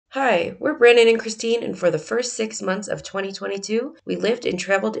Hi, we're Brandon and Christine, and for the first 6 months of 2022, we lived and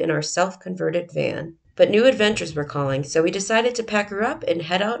traveled in our self-converted van. But new adventures were calling, so we decided to pack her up and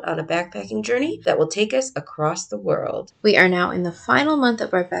head out on a backpacking journey that will take us across the world. We are now in the final month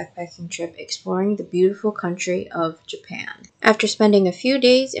of our backpacking trip, exploring the beautiful country of Japan. After spending a few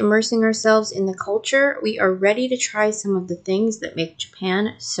days immersing ourselves in the culture, we are ready to try some of the things that make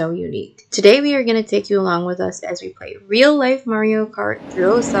Japan so unique. Today we are going to take you along with us as we play real-life Mario Kart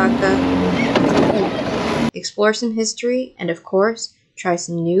through Osaka, explore some history, and of course, try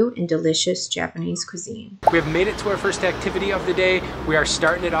some new and delicious Japanese cuisine. We have made it to our first activity of the day. We are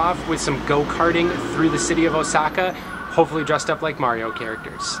starting it off with some go-karting through the city of Osaka, hopefully dressed up like Mario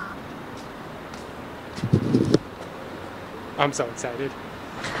characters. I'm so excited.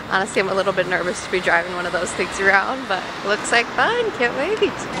 Honestly, I'm a little bit nervous to be driving one of those things around, but looks like fun. Can't wait.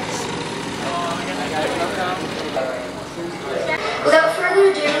 Without further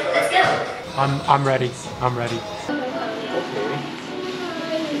ado, let's go. I'm ready. I'm ready.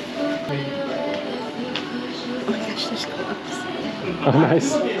 Oh my gosh, there's gloves. Oh, nice.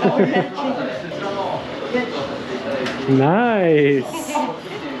 Nice.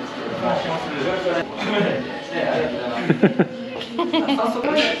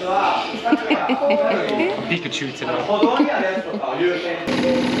 Pikachu today.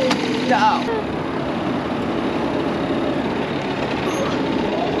 No.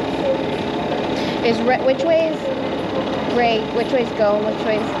 Which way is brake? Which way is go? Which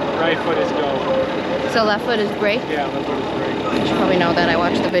way is... Right foot is go. So left foot is brake? Yeah, left foot is brake. You should probably know that. I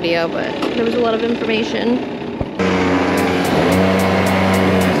watched the video, but there was a lot of information.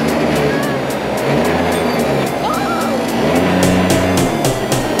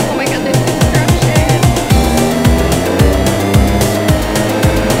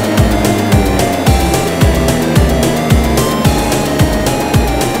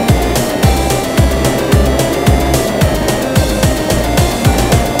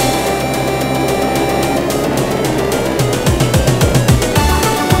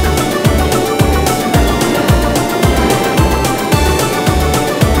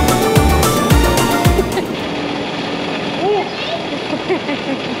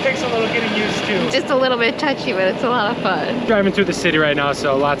 Takes a little getting used to. Just a little bit touchy, but it's a lot of fun. Driving through the city right now,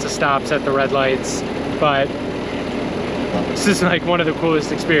 so lots of stops at the red lights, but this is like one of the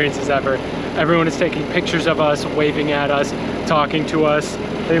coolest experiences ever. Everyone is taking pictures of us, waving at us, talking to us.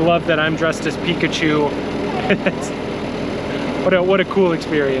 They love that I'm dressed as Pikachu. What a cool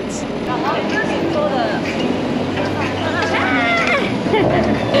experience.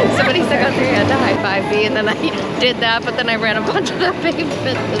 Somebody stuck out their hand to high-five me, and then I did that, but then I ran a bunch of the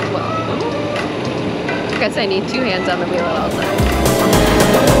pavement as well. I guess I need two hands on the wheel at all times.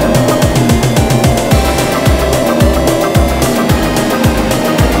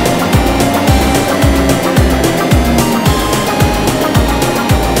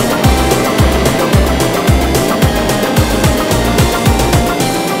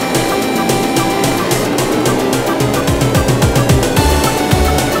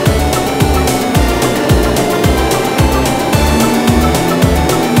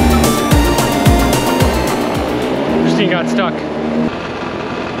 Got stuck.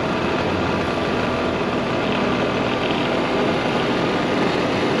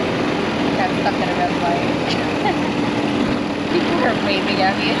 Got stuck in a red light. People were waving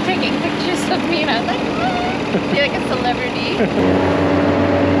at me and taking pictures of me, and I was like, what? You're like a celebrity.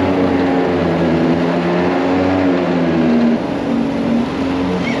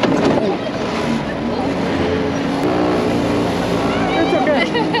 It's okay.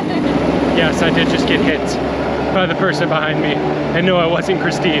 Yes, I did just get hit by the person behind me. And no, I wasn't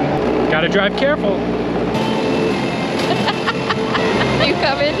Christine. Gotta drive careful. You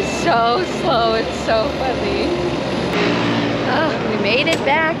come in so slow, it's so funny. Oh, we made it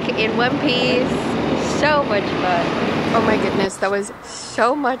back in one piece. So much fun. Oh my goodness, that was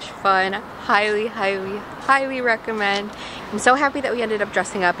so much fun. Highly, highly, highly recommend. I'm so happy that we ended up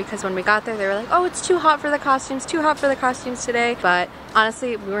dressing up, because when we got there, they were like, oh, it's too hot for the costumes, too hot for the costumes today. But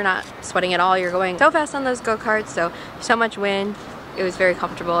honestly, we were not sweating at all. You're going so fast on those go-karts, so much wind. It was very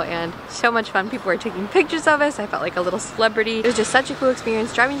comfortable and so much fun. People were taking pictures of us. I felt like a little celebrity. It was just such a cool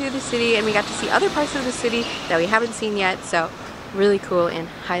experience driving through the city, and we got to see other parts of the city that we haven't seen yet. So really cool and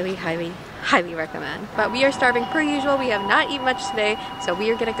highly, highly, highly recommend. But we are starving per usual. We have not eaten much today, so we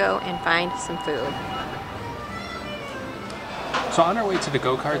are gonna go and find some food. So on our way to the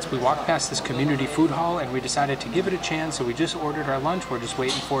go-karts, we walked past this community food hall and we decided to give it a chance, so we just ordered our lunch. We're just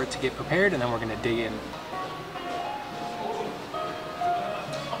waiting for it to get prepared, and then we're gonna dig in.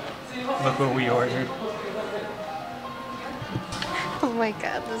 Look what we ordered. Oh my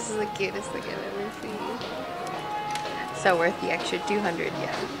god, this is the cutest thing I've ever seen. So worth the extra 200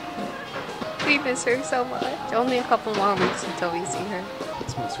 yen. We miss her so much. Only a couple more weeks until we see her. It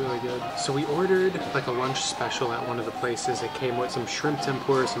smells really good. So we ordered like a lunch special at one of the places. It came with some shrimp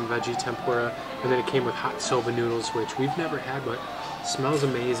tempura, some veggie tempura, and then it came with hot soba noodles, which we've never had, but smells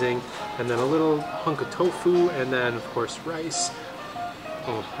amazing. And then a little hunk of tofu, and then of course rice.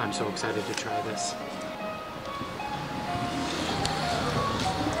 Oh, I'm so excited to try this.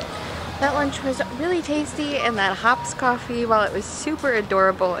 That lunch was really tasty, and that hops coffee, while it was super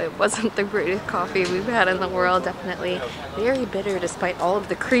adorable, it wasn't the greatest coffee we've had in the world. Definitely very bitter despite all of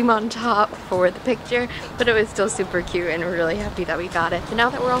the cream on top for the picture, but it was still super cute, and we're really happy that we got it. But now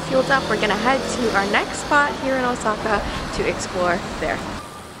that we're all fueled up, we're gonna head to our next spot here in Osaka to explore there.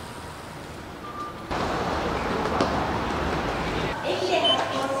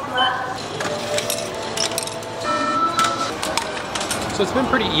 So it's been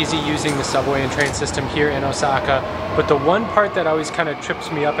pretty easy using the subway and train system here in Osaka, but the one part that always kind of trips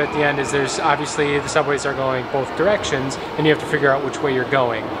me up at the end is there's obviously the subways are going both directions and you have to figure out which way you're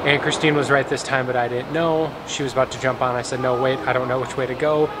going. And Christine was right this time, but I didn't know. She was about to jump on. I said, no, wait, I don't know which way to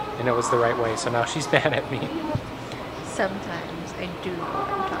go. And it was the right way, so now she's mad at me. Sometimes I do know what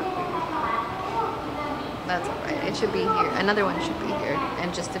I'm talking about. That's alright. It should be here. Another one should be here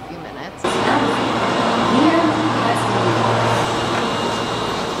in just a few minutes.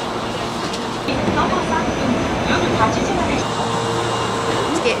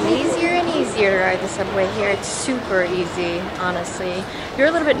 It's getting easier and easier to ride the subway here. It's super easy, honestly. You're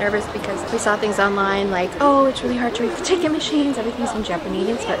a little bit nervous because we saw things online like, oh, it's really hard to read the ticket machines, everything's in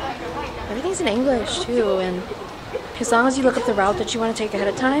Japanese, but everything's in English too, and as long as you look up the route that you want to take ahead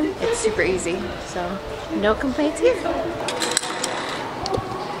of time, it's super easy. So, no complaints here.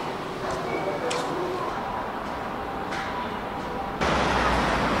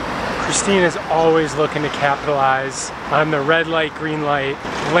 Christine is always looking to capitalize on the red light, green light,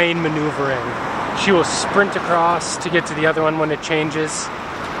 lane maneuvering. She will sprint across to get to the other one when it changes.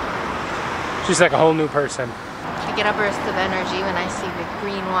 She's like a whole new person. I get a burst of energy when I see the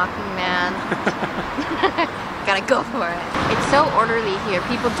green walking man. Gotta go for it. It's so orderly here.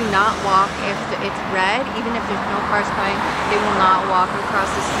 People do not walk if it's red, even if there's no cars coming, they will not walk across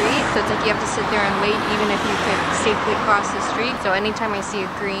the street. So it's like you have to sit there and wait even if you could safely cross the street. So anytime I see a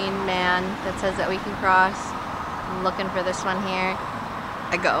green man that says that we can cross, I'm looking for this one here,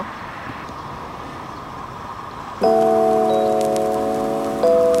 I go.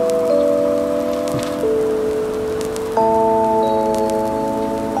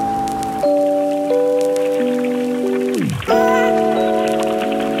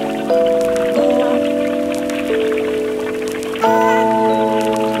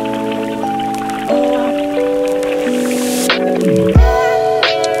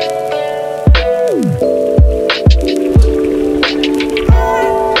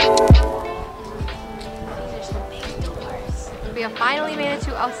 We have finally made it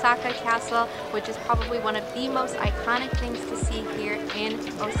to Osaka Castle, which is probably one of the most iconic things to see here in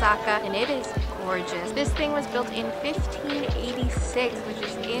Osaka, and it is gorgeous. This thing was built in 1586, which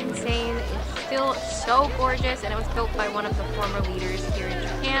is insane. It's still so gorgeous, and it was built by one of the former leaders here in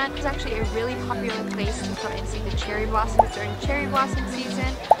Japan. It's actually a really popular place to come and see the cherry blossoms during cherry blossom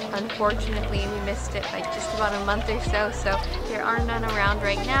season. Unfortunately, we missed it by just about a month or so, so there are none around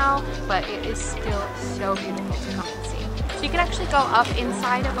right now, but it is still so beautiful to come and see. So you can actually go up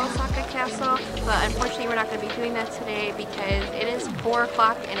inside of Osaka Castle, but unfortunately we're not going to be doing that today because it is 4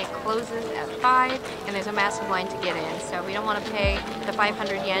 o'clock and it closes at 5, and there's a massive line to get in. So we don't want to pay the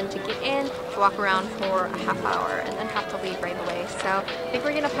 500 yen to get in, to walk around for a half hour, and then have to leave right away. So I think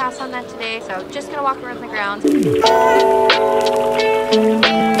we're going to pass on that today, so just going to walk around the grounds.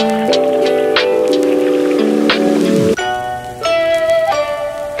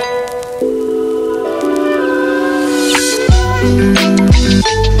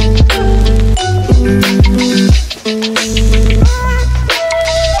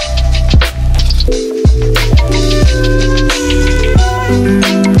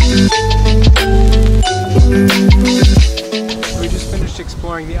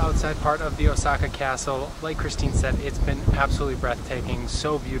 Exploring the outside part of the Osaka Castle. Like Christine said, it's been absolutely breathtaking,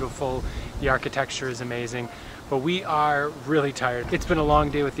 so beautiful. The architecture is amazing, but we are really tired. It's been a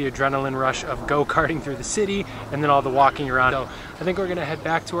long day with the adrenaline rush of go-karting through the city and then all the walking around. So I think we're gonna head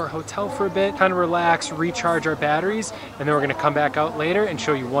back to our hotel for a bit, kind of relax, recharge our batteries, and then we're gonna come back out later and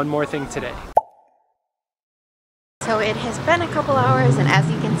show you one more thing today. So it has been a couple hours, and as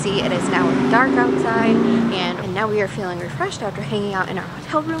you can see, it is now dark outside, and now we are feeling refreshed after hanging out in our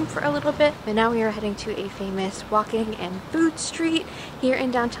hotel room for a little bit. But now we are heading to a famous walking and food street here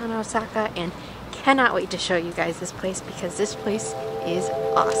in downtown Osaka, and cannot wait to show you guys this place because this place is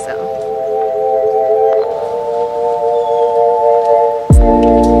awesome.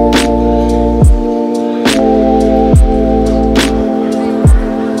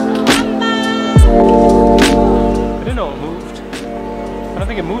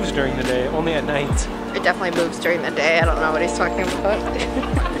 It moves during the day, only at night. It definitely moves during the day. I don't know what he's talking about.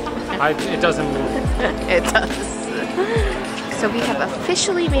 It doesn't move. It does. So we have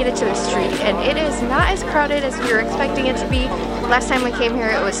officially made it to the street, and it is not as crowded as we were expecting it to be. Last time we came here,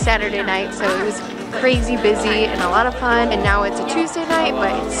 it was Saturday night, so it was crazy busy and a lot of fun. And now it's a Tuesday night,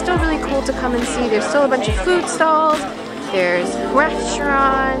 but it's still really cool to come and see. There's still a bunch of food stalls. There's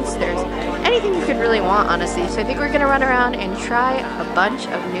restaurants, there's anything you could really want, honestly. So I think we're gonna run around and try a bunch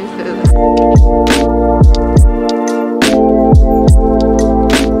of new food.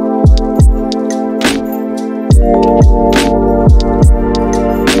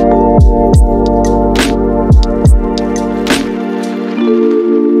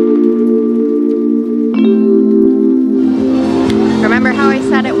 Remember how I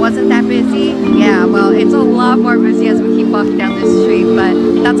said it wasn't that busy? Yeah, well, it's a lot more busy as we keep walking down this street,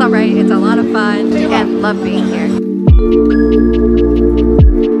 but that's alright. It's a lot of fun and love being here. You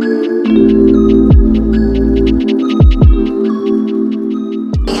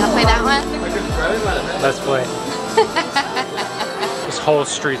gonna play that one? Let's play. This whole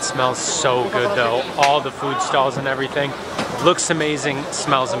street smells so good though. All the food stalls and everything. Looks amazing,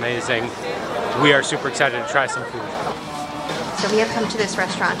 smells amazing. We are super excited to try some food. So we have come to this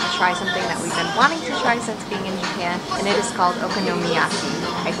restaurant to try something that we've been wanting to try since being in Japan, and it is called okonomiyaki,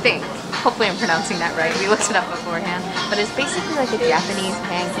 I think. Hopefully I'm pronouncing that right. We looked it up beforehand. But it's basically like a Japanese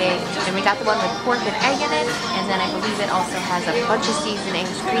pancake, and we got the one with pork and egg in it, and then I believe it also has a bunch of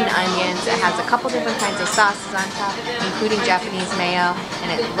seasonings, green onions, it has a couple different kinds of sauces on top, including Japanese mayo, and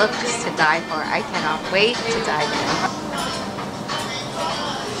it looks to die for. I cannot wait to dive in.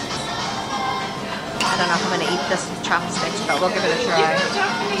 I don't know if I'm going to eat this with chopsticks, but we'll give it a try.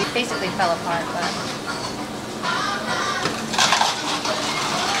 It basically fell apart, but...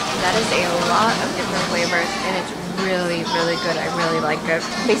 That is a lot of different flavors, and it's really, really good. I really like it.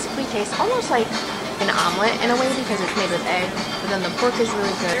 Basically tastes almost like an omelet in a way because it's made with egg, but then the pork is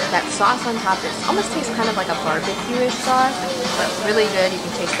really good. That sauce on top almost tastes kind of like a barbecue-ish sauce, but really good. You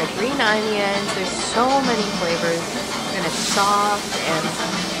can taste the green onions. There's so many flavors, and it's soft, and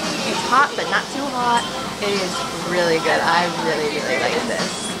it's hot, but not too hot. It is really good. I really, really like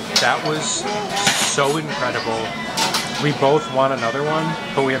this. That was so incredible. We both want another one,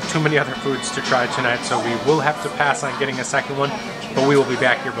 but we have too many other foods to try tonight, so we will have to pass on getting a second one, but we will be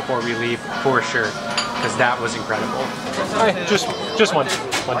back here before we leave for sure, because that was incredible. All right, just one.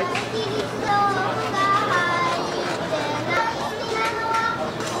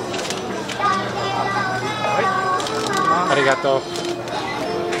 Arigato.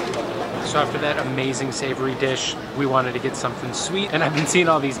 So after that amazing savory dish, we wanted to get something sweet, and I've been seeing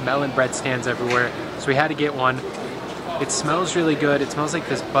all these melon bread stands everywhere, so we had to get one. It smells really good. It smells like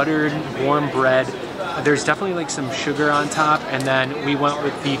this buttered, warm bread. There's definitely like some sugar on top, and then we went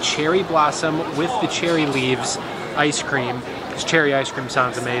with the cherry blossom with the cherry leaves ice cream. This cherry ice cream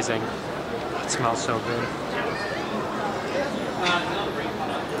sounds amazing. It smells so good.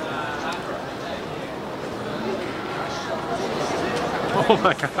 Oh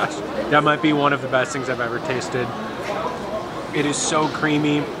my gosh, that might be one of the best things I've ever tasted. It is so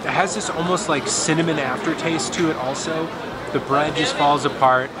creamy. It has this almost like cinnamon aftertaste to it also. The bread just falls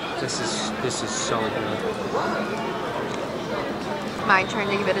apart. This is so good. My turn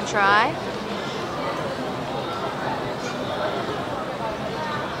to give it a try.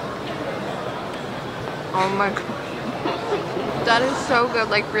 Oh my god. That is so good,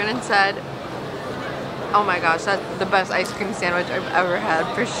 like Brennan said. Oh my gosh, that's the best ice cream sandwich I've ever had,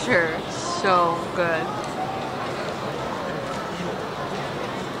 for sure. So good.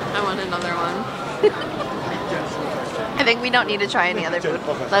 I want another one. I think we don't need to try any other food.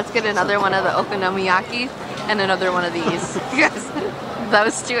 Let's get another one of the okonomiyaki and another one of these. Because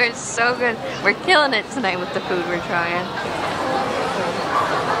those two are so good. We're killing it tonight with the food we're trying.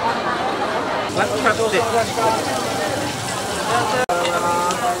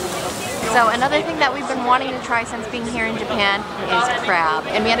 So another thing that we've been wanting to try since being here in Japan is crab.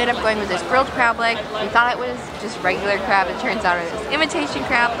 And we ended up going with this grilled crab leg. We thought it was just regular crab. It turns out it was imitation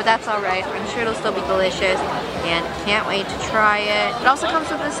crab, but that's alright. I'm sure it'll still be delicious. and can't wait to try it. It also comes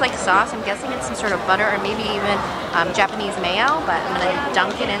with this like sauce. I'm guessing it's some sort of butter or maybe even Japanese mayo, but I'm gonna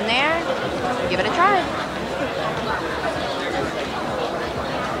dunk it in there and give it a try.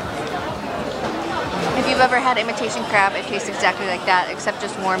 If you've ever had imitation crab, it tastes exactly like that, except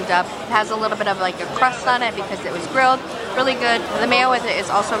just warmed up. It has a little bit of like a crust on it because it was grilled. Really good. The mayo with it is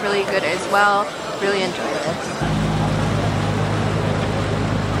also really good as well. Really enjoyed it.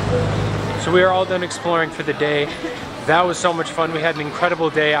 So we are all done exploring for the day. That was so much fun. We had an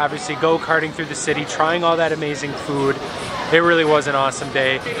incredible day, obviously go-karting through the city, trying all that amazing food. It really was an awesome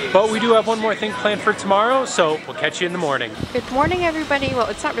day. But we do have one more thing planned for tomorrow, so we'll catch you in the morning. Good morning, everybody. Well,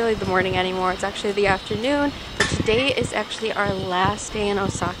 it's not really the morning anymore. It's actually the afternoon. But today is actually our last day in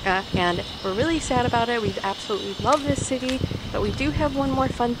Osaka, and we're really sad about it. We absolutely love this city, but we do have one more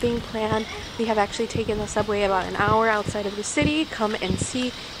fun thing planned. We have actually taken the subway about an hour outside of the city. Come and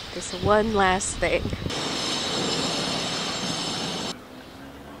see this one last thing.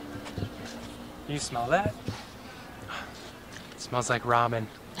 You smell that? It smells like ramen.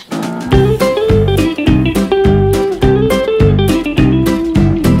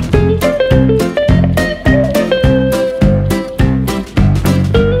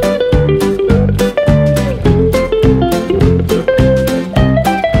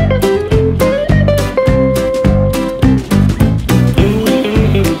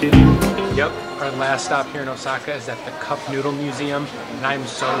 Last stop here in Osaka is at the Cup Noodle Museum, and I'm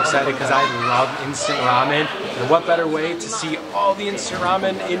so excited because I love instant ramen. And what better way to see all the instant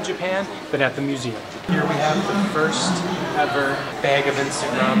ramen in Japan than at the museum? Here we have the first ever bag of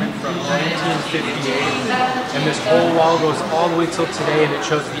instant ramen from 1958, and this whole wall goes all the way till today, and it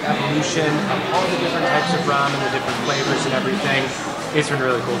shows the evolution of all the different types of ramen, the different flavors and everything. It's been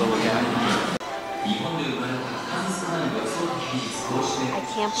really cool to look at.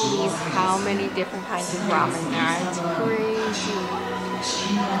 I can't believe how many different kinds of ramen there are. It's crazy.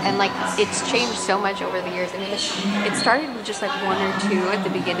 And like, it's changed so much over the years. I mean, it started with just like one or two at the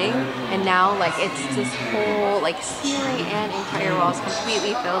beginning, and now like it's this whole like ceiling and entire walls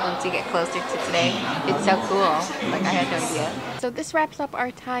completely filled once you get closer to today. It's so cool. Like, I had no idea. So this wraps up our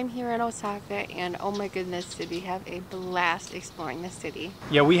time here in Osaka, and oh my goodness, did we have a blast exploring the city.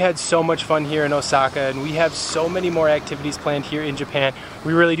 Yeah, we had so much fun here in Osaka, and we have so many more activities planned here in Japan.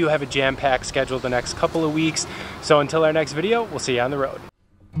 We really do have a jam-packed schedule the next couple of weeks. So until our next video, we'll see you on the road.